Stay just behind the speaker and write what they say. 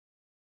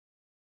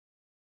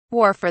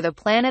War for the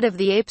Planet of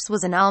the Apes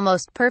was an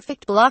almost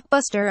perfect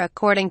blockbuster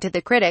according to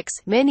the critics,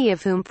 many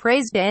of whom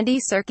praised Andy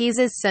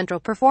Serkis's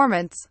central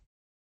performance.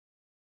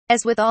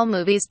 As with all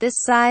movies this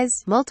size,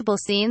 multiple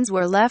scenes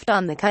were left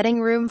on the cutting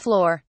room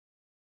floor.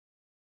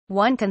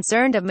 One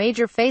concerned a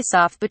major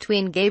face-off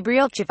between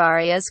Gabriel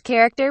Chevalia's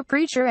character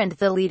Preacher and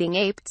the leading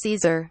ape,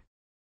 Caesar.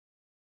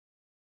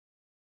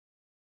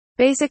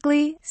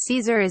 Basically,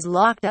 Caesar is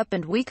locked up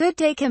and we could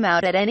take him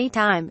out at any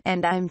time,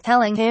 and I'm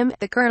telling him,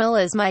 the Colonel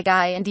is my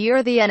guy and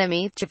you're the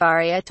enemy,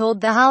 Chavaria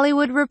told The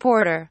Hollywood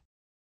Reporter.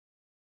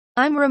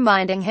 I'm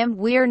reminding him,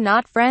 we're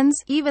not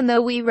friends, even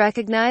though we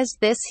recognized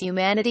this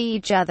humanity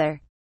each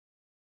other.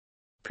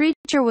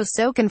 Preacher was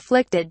so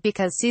conflicted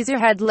because Caesar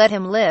had let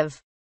him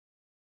live.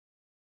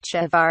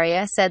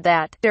 Chavaria said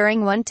that,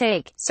 during one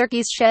take,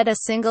 Serkis shed a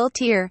single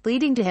tear,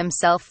 leading to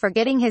himself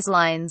forgetting his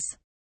lines.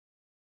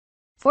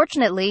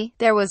 Fortunately,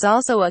 there was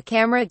also a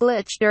camera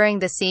glitch during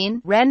the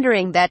scene,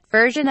 rendering that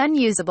version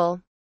unusable.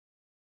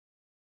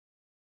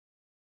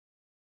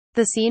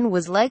 The scene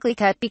was likely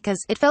cut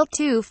because it felt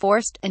too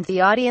forced, and the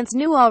audience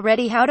knew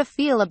already how to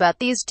feel about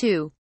these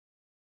two.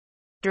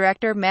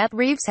 Director Matt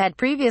Reeves had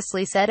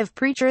previously said of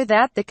Preacher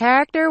that the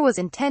character was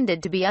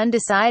intended to be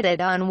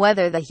undecided on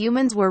whether the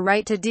humans were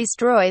right to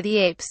destroy the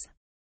apes,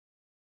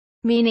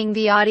 meaning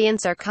the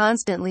audience are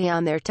constantly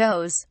on their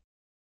toes.